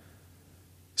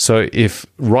 So if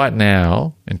right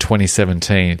now, in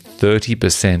 2017,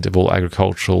 30% of all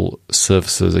agricultural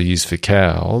services are used for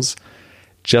cows,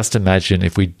 just imagine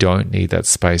if we don't need that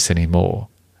space anymore.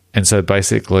 And so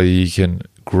basically you can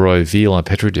grow veal on a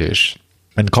Petri dish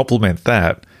and complement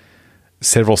that.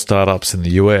 Several startups in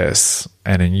the US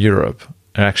and in Europe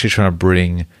are actually trying to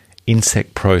bring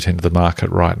insect protein to the market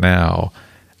right now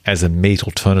as a meat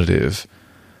alternative.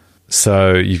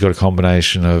 So you've got a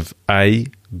combination of A,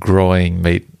 growing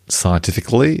meat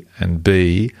scientifically, and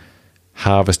B,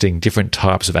 harvesting different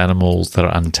types of animals that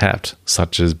are untapped,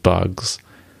 such as bugs,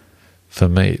 for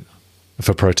meat,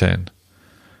 for protein.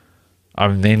 I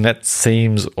mean, that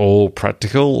seems all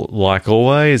practical, like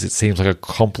always. It seems like a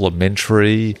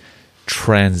complementary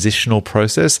transitional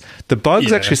process. The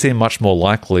bugs actually seem much more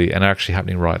likely and are actually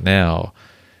happening right now.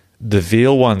 The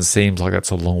veal one seems like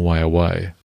that's a long way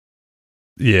away.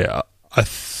 Yeah, I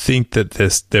think that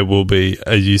there will be,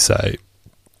 as you say,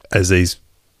 as these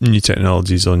new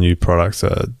technologies or new products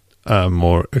are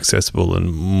more accessible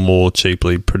and more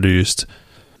cheaply produced,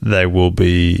 they will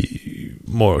be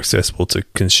more accessible to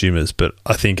consumers. But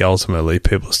I think ultimately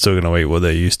people are still going to eat what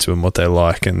they're used to and what they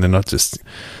like, and they're not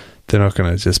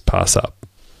going to just pass up.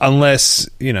 Unless,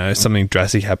 something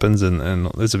drastic happens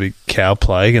and there's a big cow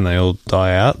plague and they all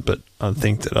die out. But I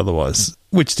think that otherwise,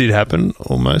 which did happen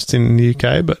almost in the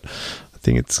UK, but I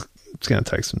think it's going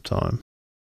to take some time.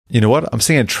 You know what? I'm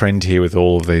seeing a trend here with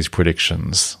all of these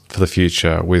predictions for the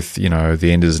future with,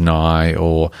 the end is nigh,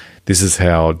 or this is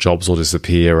how jobs will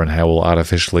disappear and how we'll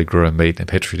artificially grow meat in a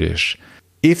petri dish.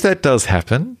 If that does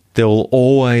happen, there will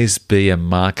always be a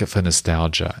market for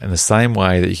nostalgia in the same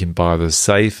way that you can buy the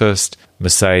safest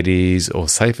Mercedes or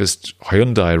safest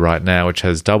Hyundai right now, which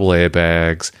has double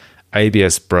airbags,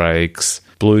 ABS brakes,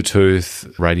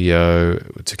 Bluetooth radio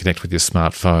to connect with your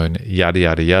smartphone, yada,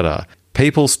 yada, yada.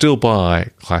 People still buy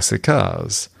classic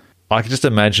cars. I can just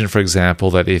imagine, for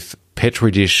example, that if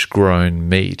petri dish grown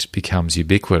meat becomes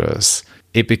ubiquitous,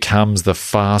 it becomes the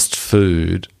fast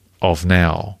food of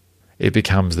now. It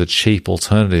becomes the cheap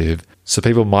alternative. So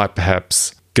people might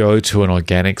perhaps go to an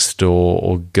organic store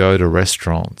or go to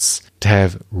restaurants to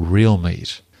have real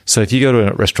meat. So if you go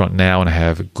to a restaurant now and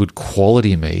have good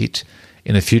quality meat,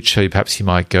 in the future perhaps you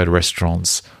might go to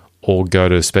restaurants or go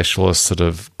to specialist sort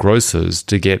of grocers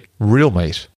to get real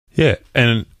meat. Yeah,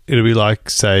 and it'll be like,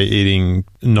 say, eating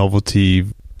novelty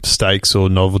steaks or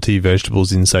novelty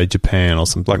vegetables in, say, Japan or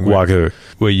something. Like Wagyu.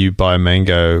 Where you buy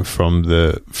mango from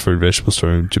the fruit vegetable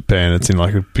store in Japan. It's in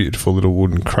like a beautiful little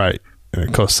wooden crate and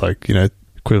it costs like,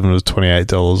 equivalent of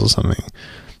 $28 or something.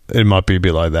 It might be a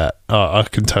bit like that. Oh, I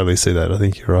can totally see that. I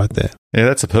think you're right there. Yeah,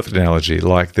 that's a perfect analogy.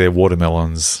 Like they're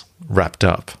watermelons wrapped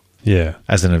up. Yeah.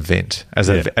 As an event, as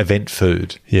an event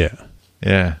food. Yeah.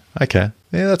 Yeah. Okay.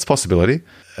 Yeah, that's a possibility.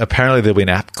 Apparently there'll be an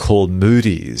app called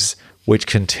Moody's, which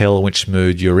can tell which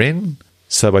mood you're in.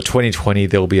 So by 2020,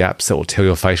 there'll be apps that will tell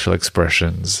your facial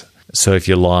expressions. So if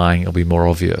you're lying, it'll be more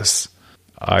obvious.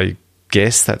 I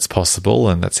guess that's possible,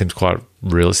 and that seems quite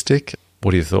realistic.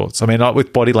 What are your thoughts? I mean,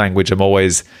 with body language, I'm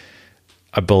always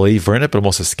a believer in it, but I'm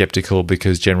also skeptical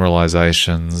because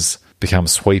generalizations become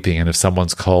sweeping. And if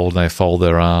someone's cold and they fold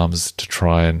their arms to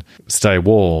try and stay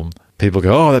warm, people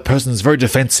go, oh, that person's very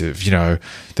defensive.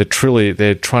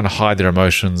 They're trying to hide their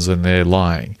emotions and they're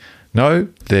lying. No,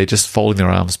 they're just folding their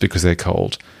arms because they're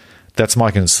cold. That's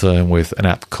my concern with an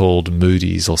app called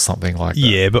Moody's or something like that.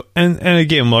 Yeah, but and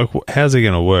again, like, how's it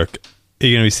going to work? Are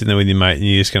you going to be sitting there with your mate and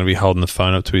you're just going to be holding the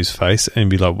phone up to his face and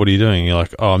be like, what are you doing? You're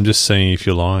like, oh, I'm just seeing if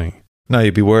you're lying. No,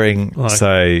 you'd be wearing,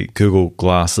 say, Google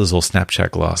glasses or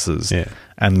Snapchat glasses,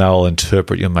 and they'll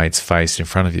interpret your mate's face in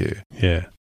front of you. Yeah.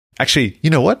 Actually, you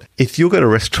know what? If you'll go to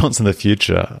restaurants in the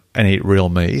future and eat real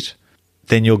meat,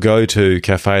 then you'll go to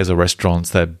cafes or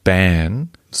restaurants that ban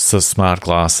smart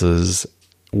glasses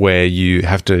where you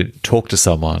have to talk to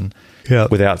someone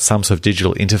without some sort of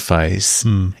digital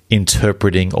interface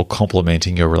interpreting or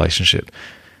complementing your relationship.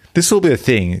 This will be a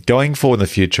thing. Going forward in the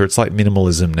future, it's like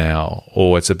minimalism now,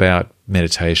 or it's about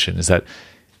meditation, is that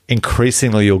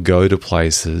increasingly you'll go to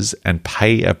places and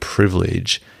pay a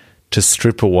privilege to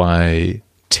strip away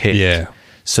tech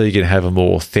so you can have a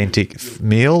more authentic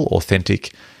meal,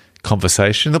 authentic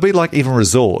conversation. There'll be like even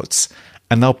resorts,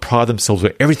 and they'll pride themselves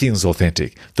where everything's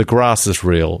authentic. The grass is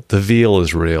real. The veal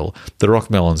is real. The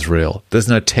rockmelon's real. There's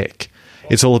no tech.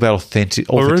 It's all about authenticity.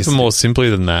 Or even more simply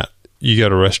than that, you go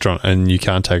to a restaurant and you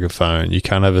can't take a phone. You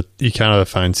can't have a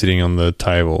phone sitting on the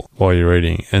table while you're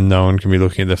eating, and no one can be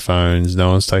looking at their phones.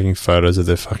 No one's taking photos of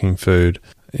their fucking food.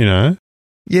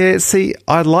 Yeah, see,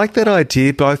 I like that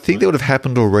idea, but I think that would have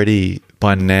happened already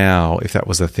by now if that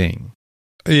was a thing.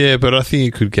 Yeah, but I think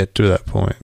it could get to that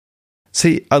point.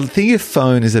 See, I think your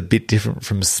phone is a bit different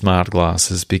from smart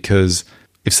glasses because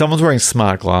if someone's wearing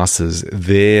smart glasses,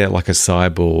 they're like a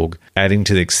cyborg adding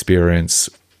to the experience,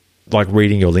 like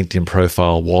reading your LinkedIn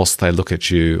profile whilst they look at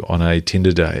you on a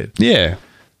Tinder date. Yeah.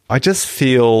 I just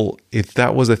feel if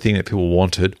that was a thing that people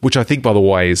wanted, which I think, by the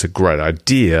way, is a great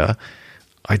idea,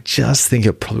 I just think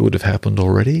it probably would have happened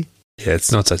already. Yeah,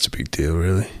 it's not such a big deal,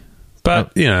 really.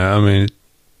 But,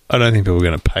 I don't think people are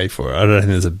going to pay for it. I don't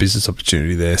think there's a business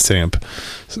opportunity there setting up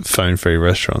phone-free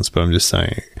restaurants, but I'm just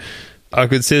saying I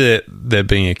could see that there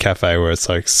being a cafe where it's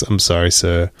like, I'm sorry,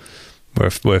 sir,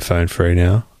 we're phone-free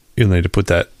now. You'll need to put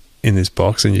that in this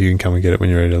box and you can come and get it when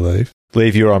you're ready to leave.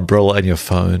 Leave your umbrella and your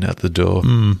phone at the door.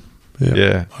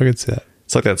 Yeah, I could see that.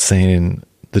 It's like that scene in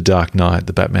The Dark Knight,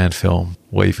 the Batman film,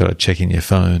 where you've got to check in your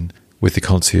phone with the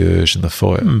concierge in the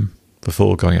foyer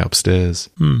before going upstairs.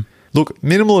 Look,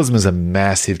 minimalism is a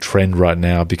massive trend right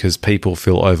now because people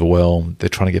feel overwhelmed. They're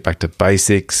trying to get back to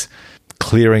basics,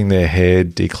 clearing their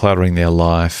head, decluttering their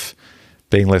life,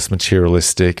 being less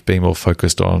materialistic, being more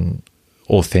focused on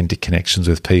authentic connections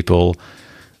with people.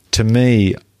 To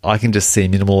me, I can just see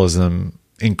minimalism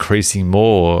increasing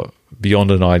more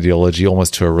beyond an ideology,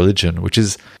 almost to a religion, which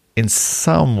is in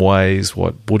some ways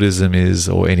what Buddhism is,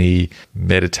 or any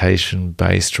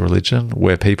meditation-based religion,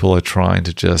 where people are trying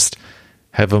to just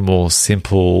have a more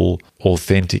simple,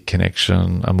 authentic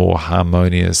connection, a more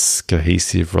harmonious,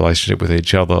 cohesive relationship with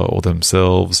each other or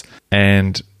themselves.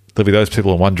 And there'll be those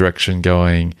people in one direction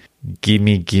going,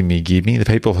 gimme, gimme, gimme. The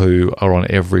people who are on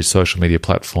every social media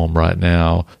platform right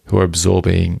now, who are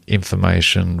absorbing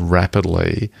information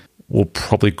rapidly, will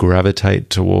probably gravitate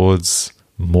towards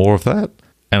more of that.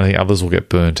 And I think others will get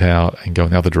burnt out and go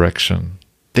in the other direction.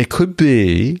 There could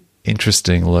be,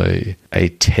 interestingly, a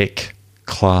tech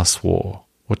class war.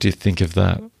 What do you think of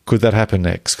that? Could that happen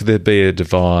next? Could there be a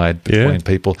divide between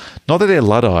people? Not that they're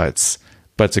Luddites,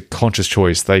 but it's a conscious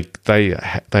choice. They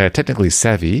are technically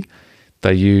savvy.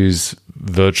 They use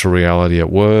virtual reality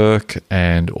at work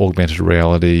and augmented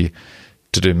reality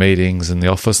to do meetings in the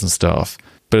office and stuff.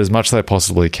 But as much as they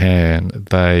possibly can,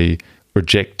 they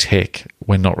reject tech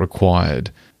when not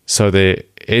required. So they're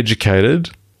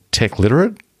educated, tech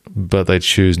literate, but they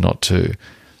choose not to.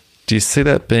 Do you see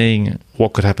that being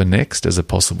what could happen next as a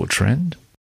possible trend?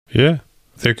 Yeah.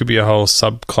 There could be a whole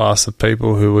subclass of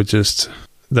people who would just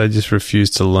refuse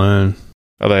to learn.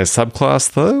 Are they a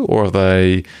subclass though? Or are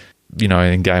they,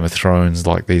 in Game of Thrones,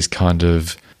 like these kind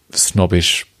of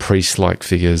snobbish priest-like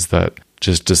figures that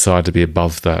just decide to be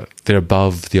above that? They're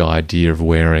above the idea of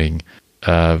wearing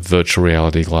virtual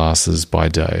reality glasses by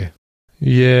day.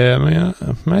 Yeah, I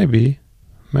mean,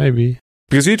 maybe.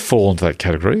 Because you'd fall into that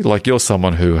category. Like, you're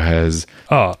someone who has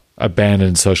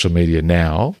abandoned social media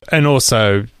now. And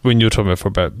also, when you're talking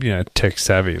about tech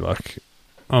savvy, like,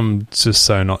 I'm just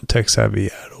so not tech savvy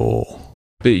at all.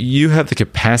 But you have the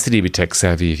capacity to be tech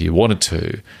savvy if you wanted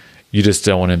to. You just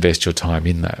don't want to invest your time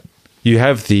in that. You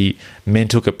have the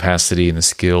mental capacity and the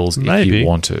skills if you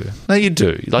want to. No, you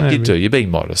do. You do. You're being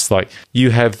modest. Like,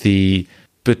 you have the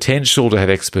potential to have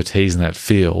expertise in that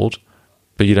field,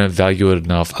 but you don't value it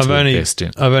enough to invest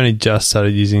in. I've only just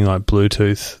started using like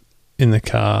Bluetooth in the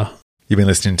car. You've been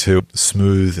listening to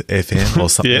Smooth FM or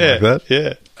something like that?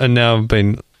 Yeah. And now I've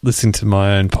been listening to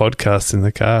my own podcast in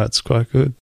the car. It's quite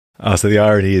good. So the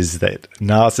irony is that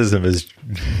narcissism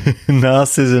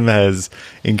has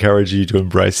encouraged you to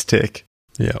embrace tech.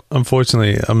 Yeah.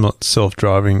 Unfortunately, I'm not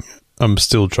self-driving. I'm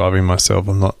still driving myself.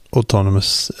 I'm not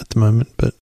autonomous at the moment,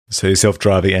 but... So you're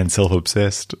self-driving and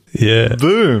self-obsessed. Yeah.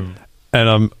 Boom.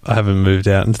 And I haven't moved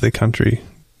out into the country,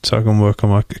 so I can work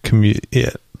on my commute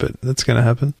yet, but that's going to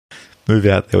happen. Move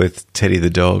out there with Teddy the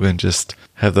dog and just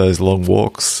have those long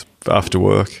walks after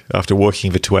work, after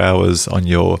working for 2 hours on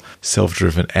your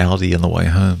self-driven Audi on the way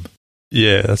home.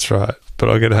 Yeah, that's right.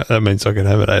 But that means I can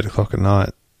have it at 8 o'clock at night.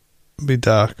 It'll be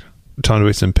dark. Time to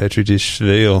eat some Petri dish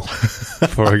veal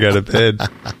before I go to bed.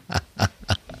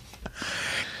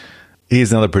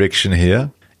 Here's another prediction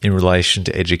here in relation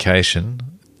to education.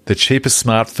 The cheapest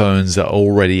smartphones are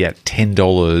already at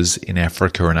 $10 in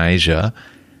Africa and Asia,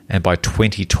 and by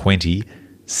 2020,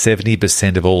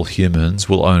 70% of all humans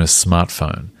will own a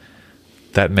smartphone.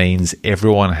 That means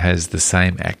everyone has the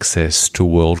same access to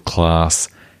world-class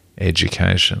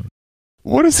education.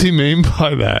 What does he mean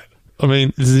by that? I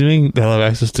mean, does he mean they'll have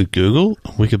access to Google,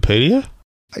 Wikipedia?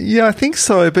 Yeah, I think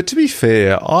so. But to be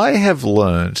fair, I have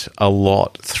learnt a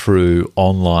lot through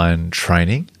online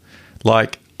training.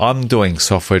 Like, I'm doing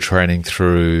software training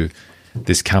through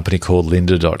this company called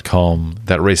lynda.com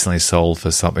that recently sold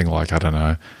for something like, I don't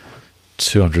know,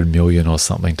 200 million or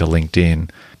something to LinkedIn.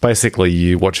 Basically,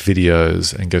 you watch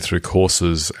videos and go through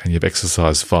courses and you have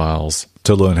exercise files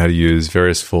to learn how to use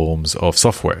various forms of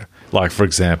software. Like, for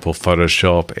example,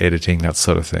 Photoshop, editing, that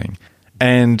sort of thing.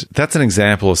 And that's an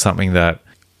example of something that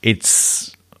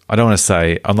I don't want to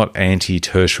say I'm not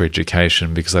anti-tertiary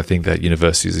education, because I think that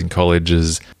universities and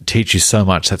colleges teach you so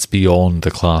much that's beyond the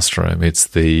classroom. It's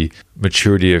the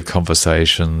maturity of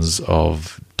conversations,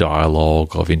 of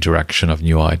dialogue, of interaction, of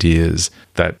new ideas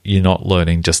that you're not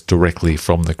learning just directly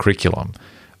from the curriculum.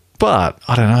 But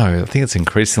I don't know, I think it's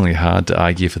increasingly hard to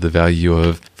argue for the value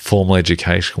of formal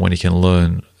education when you can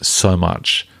learn so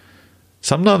much,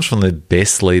 sometimes from the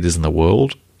best leaders in the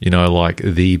world, like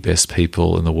the best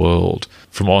people in the world,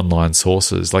 from online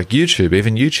sources like YouTube,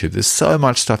 even YouTube. There's so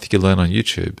much stuff you can learn on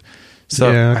YouTube.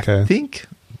 So yeah, okay.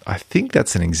 I think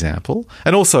that's an example.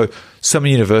 And also, so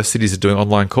many universities are doing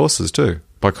online courses too,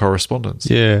 by correspondence.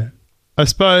 Yeah. I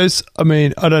suppose, I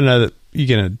mean, I don't know that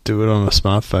you're going to do it on a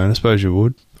smartphone. I suppose you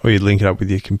would. Or you'd link it up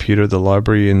with your computer at the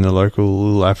library in the local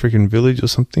little African village or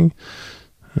something.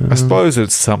 I suppose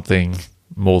it's something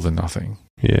more than nothing.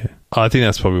 Yeah. I think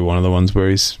that's probably one of the ones where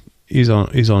he's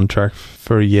on track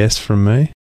for a yes from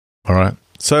me. All right.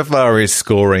 So far, his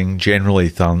scoring generally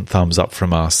thumbs up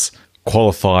from us,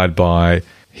 qualified by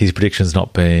his predictions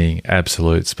not being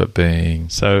absolutes, but being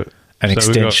an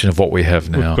extension of what we have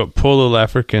now. We've got poor little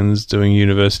Africans doing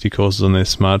university courses on their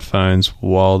smartphones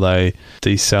while they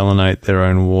desalinate their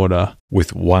own water.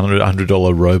 With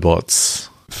 $100 robots.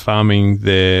 Farming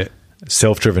their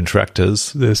self-driven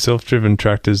tractors. They're self-driven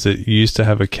tractors that used to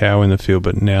have a cow in the field,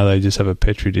 but now they just have a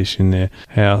petri dish in their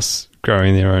house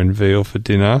growing their own veal for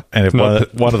dinner. And if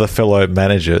one of the fellow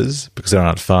managers, because they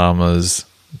aren't farmers,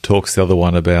 talks to the other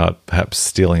one about perhaps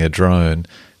stealing a drone,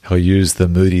 he'll use the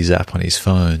Moody's app on his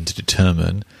phone to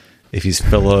determine if his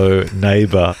fellow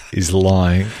neighbour is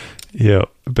lying. Yeah,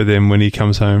 but then when he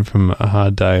comes home from a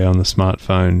hard day on the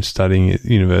smartphone studying at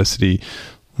university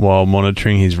while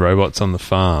monitoring his robots on the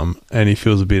farm, and he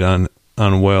feels a bit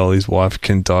unwell, his wife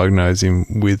can diagnose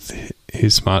him with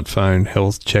his smartphone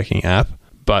health checking app.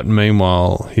 But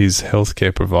meanwhile, his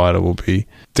healthcare provider will be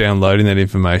downloading that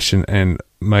information and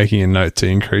making a note to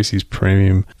increase his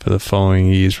premium for the following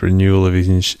year's renewal of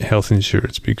his health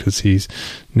insurance because he's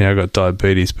now got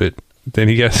diabetes. But then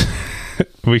he goes,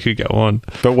 we could go on.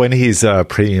 But when his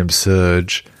premiums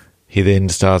surge, he then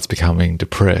starts becoming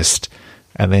depressed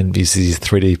and then uses his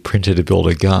 3D printer to build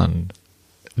a gun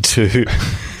to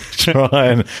try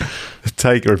and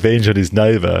take revenge on his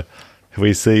neighbour, who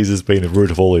he sees as being the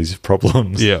root of all these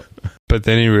problems. Yeah. But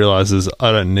then he realises,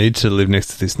 I don't need to live next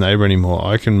to this neighbour anymore.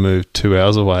 I can move 2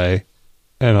 hours away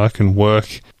and I can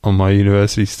work on my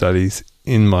university studies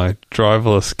in my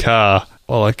driverless car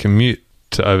while I commute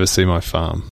to oversee my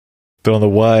farm. But on the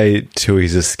way to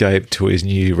his escape to his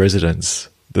new residence,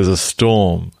 there's a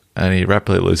storm and he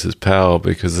rapidly loses power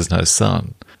because there's no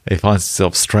sun. He finds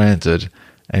himself stranded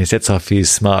and he sets off his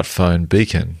smartphone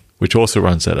beacon, which also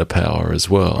runs out of power as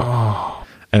well. Oh.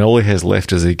 And all he has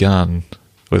left is a gun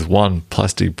with one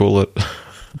plastic bullet.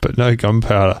 But no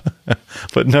gunpowder.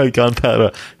 But no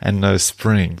gunpowder and no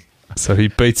spring. So he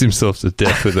beats himself to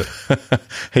death with it.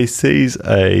 He sees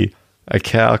a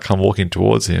cow come walking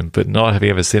towards him, but not having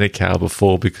ever seen a cow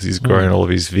before because he's grown all of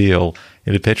his veal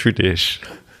in a petri dish.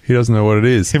 He doesn't know what it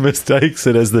is. He mistakes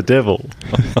it as the devil.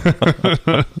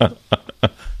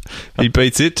 He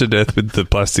beats it to death with the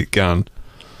plastic gun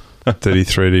that he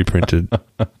 3D printed.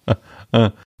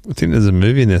 I think there's a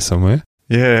movie in there somewhere.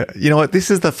 Yeah. You know what? This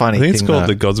is the funny thing. I think it's called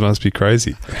The Gods Must Be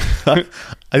Crazy. I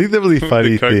think the really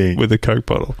funny thing... With a Coke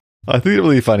bottle. I think the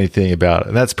really funny thing about it,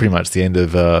 and that's pretty much the end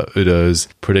of Udo's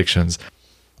predictions.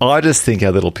 I just think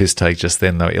our little piss take just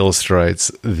then, though,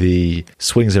 illustrates the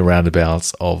swings and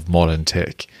roundabouts of modern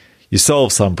tech. You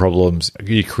solve some problems,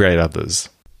 you create others.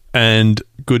 And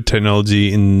good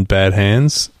technology in bad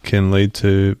hands can lead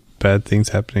to bad things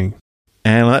happening.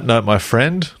 And on that note, my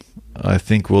friend, I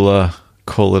think we'll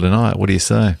call it a night. What do you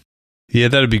say? Yeah,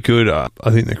 that'd be good. I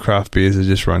think the craft beers are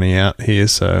just running out here,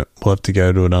 so we'll have to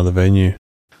go to another venue.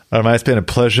 All right, mate, it's been a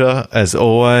pleasure, as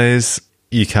always.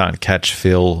 You can't catch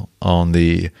Phil on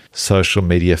the social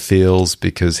media fields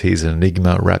because he's an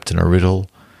enigma wrapped in a riddle.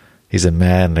 He's a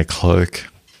man in a cloak,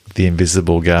 the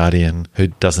invisible guardian who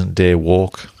doesn't dare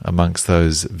walk amongst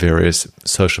those various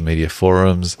social media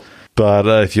forums. But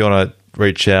if you want to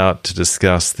reach out to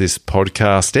discuss this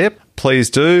podcast step, please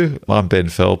do. I'm Ben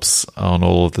Phelps on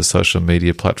all of the social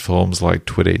media platforms like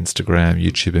Twitter, Instagram,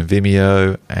 YouTube and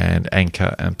Vimeo, and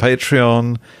Anchor and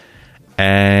Patreon.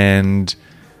 And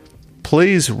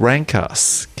please rank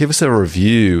us. Give us a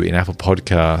review in Apple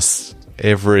Podcasts.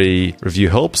 Every review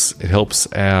helps. It helps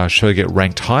our show get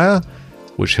ranked higher,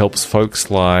 which helps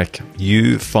folks like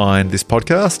you find this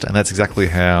podcast. And that's exactly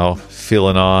how Phil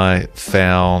and I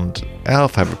found our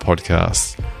favourite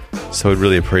podcast. So we'd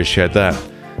really appreciate that.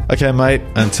 Okay, mate,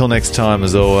 until next time,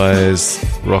 as always,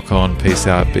 rock on, peace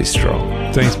out, be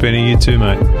strong. Thanks, Benny. You too,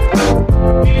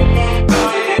 mate.